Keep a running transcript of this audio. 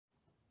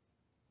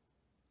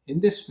In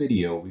this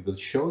video, we will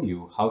show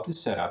you how to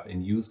set up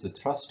and use the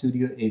Thrust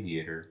Studio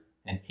Aviator,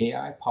 an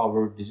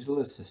AI-powered digital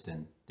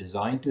assistant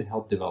designed to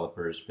help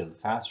developers build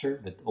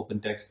faster with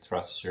OpenText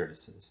Thrust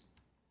Services.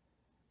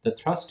 The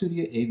Thrust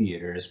Studio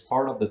Aviator is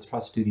part of the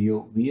Thrust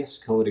Studio VS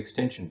Code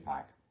extension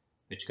pack,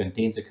 which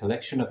contains a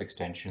collection of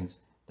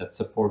extensions that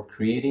support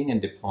creating and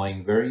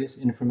deploying various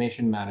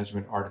information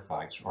management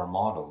artifacts or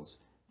models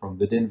from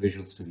within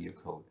Visual Studio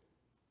Code.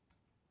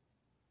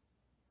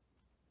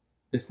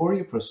 Before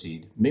you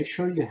proceed, make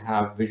sure you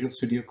have Visual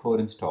Studio Code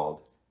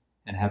installed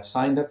and have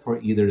signed up for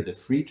either the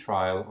free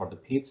trial or the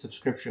paid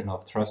subscription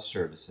of Thrust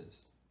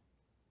Services.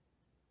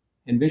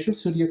 In Visual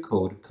Studio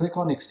Code, click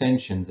on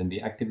Extensions in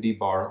the activity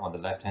bar on the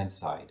left-hand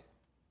side.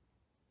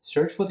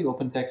 Search for the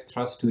OpenText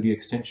Thrust Studio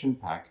extension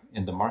pack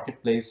in the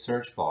Marketplace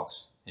search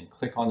box and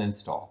click on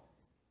Install.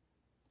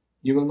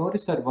 You will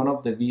notice that one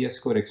of the VS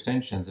Code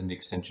extensions in the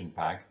extension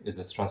pack is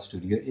the Thrust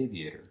Studio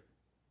Aviator.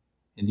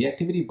 In the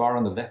activity bar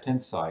on the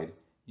left-hand side,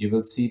 you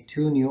will see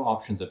two new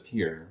options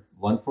appear,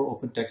 one for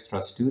OpenText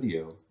Thrust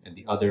Studio and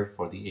the other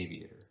for the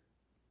Aviator.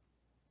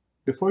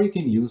 Before you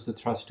can use the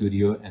Thrust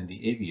Studio and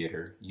the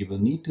Aviator, you will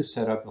need to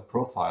set up a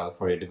profile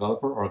for a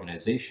developer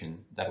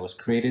organization that was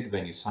created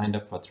when you signed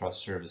up for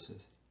Thrust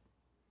Services.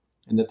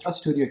 In the Thrust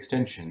Studio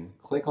extension,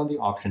 click on the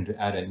option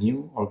to add a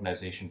new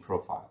organization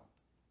profile.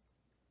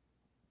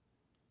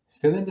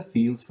 Fill in the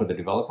fields for the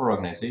developer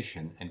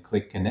organization and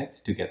click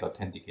Connect to get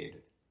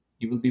authenticated.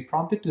 You will be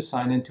prompted to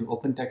sign in to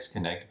OpenText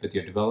Connect with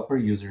your developer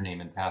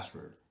username and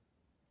password.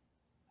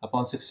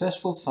 Upon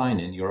successful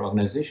sign-in, your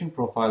organization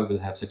profile will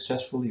have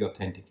successfully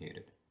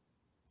authenticated.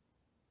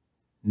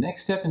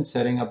 Next step in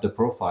setting up the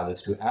profile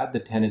is to add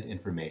the tenant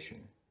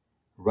information.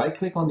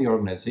 Right-click on the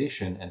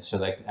organization and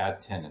select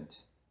Add Tenant.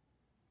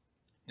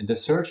 In the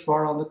search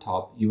bar on the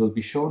top, you will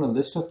be shown a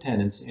list of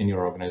tenants in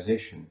your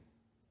organization.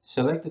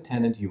 Select the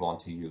tenant you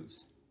want to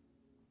use.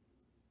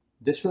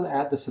 This will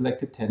add the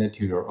selected tenant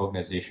to your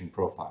organization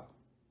profile.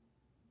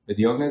 With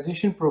the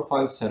organization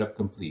profile setup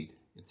complete,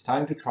 it's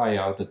time to try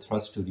out the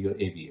Thrust Studio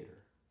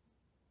Aviator.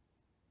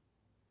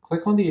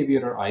 Click on the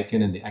Aviator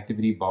icon in the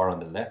activity bar on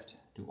the left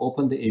to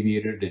open the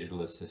Aviator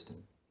Digital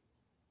Assistant.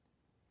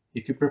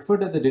 If you prefer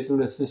that the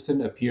Digital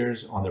Assistant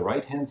appears on the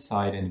right-hand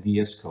side in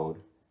VS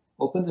Code,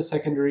 open the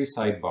secondary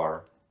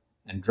sidebar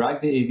and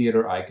drag the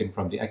Aviator icon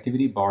from the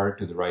activity bar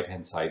to the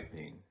right-hand side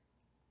pane.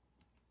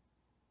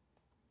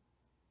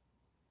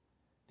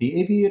 The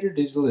Aviator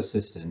Digital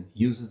Assistant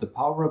uses the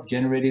power of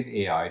generative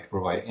AI to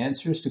provide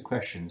answers to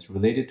questions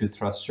related to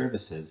Thrust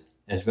services,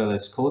 as well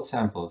as code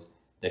samples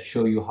that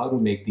show you how to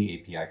make the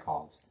API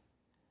calls.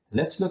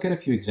 Let's look at a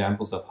few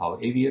examples of how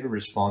Aviator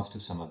responds to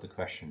some of the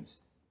questions.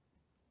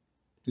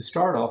 To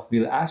start off,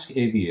 we'll ask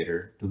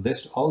Aviator to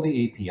list all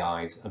the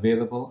APIs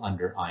available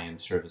under IAM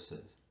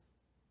services.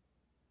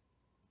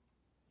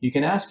 You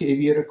can ask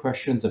Aviator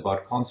questions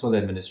about console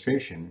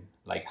administration,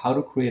 like how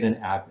to create an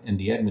app in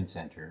the admin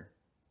center,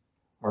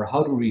 or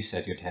how to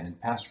reset your tenant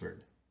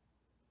password.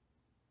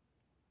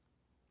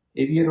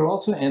 Aviator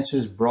also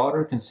answers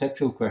broader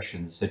conceptual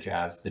questions such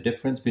as the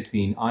difference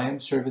between IAM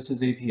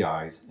Services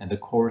APIs and the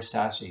core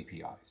SaaS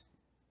APIs.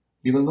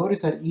 You will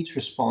notice that each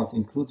response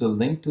includes a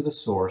link to the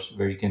source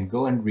where you can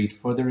go and read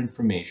further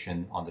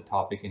information on the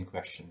topic in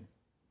question.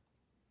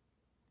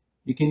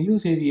 You can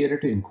use Aviator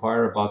to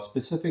inquire about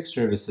specific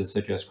services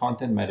such as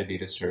Content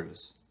Metadata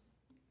Service,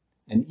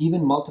 and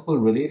even multiple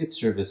related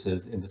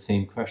services in the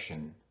same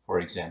question. For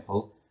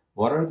example,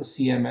 what are the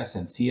CMS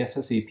and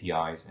CSS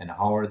APIs and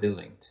how are they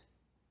linked?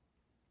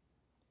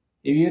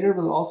 Aviator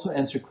will also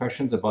answer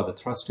questions about the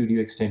Thrust Studio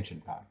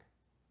extension pack.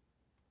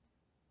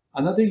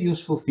 Another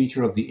useful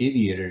feature of the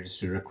Aviator is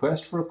to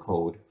request for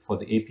code for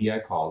the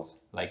API calls,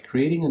 like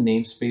creating a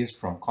namespace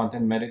from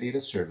Content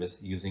Metadata Service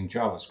using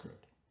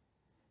JavaScript.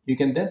 You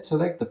can then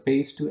select the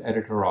Paste to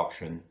Editor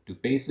option to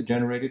paste the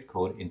generated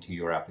code into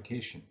your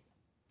application.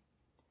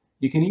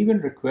 You can even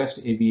request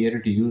Aviator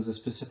to use a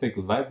specific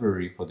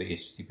library for the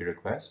HTTP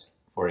request,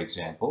 for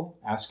example,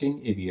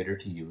 asking Aviator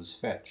to use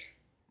Fetch.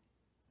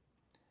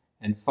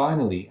 And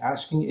finally,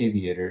 asking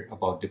Aviator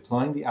about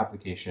deploying the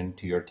application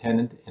to your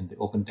tenant in the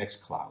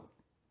OpenText cloud.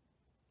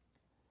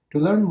 To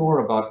learn more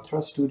about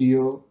Thrust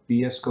Studio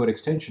VS Code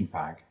extension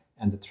pack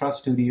and the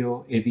Thrust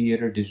Studio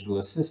Aviator Digital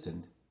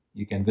Assistant,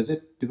 you can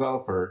visit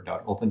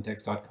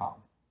developer.opentext.com.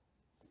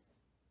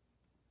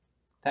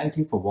 Thank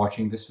you for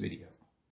watching this video.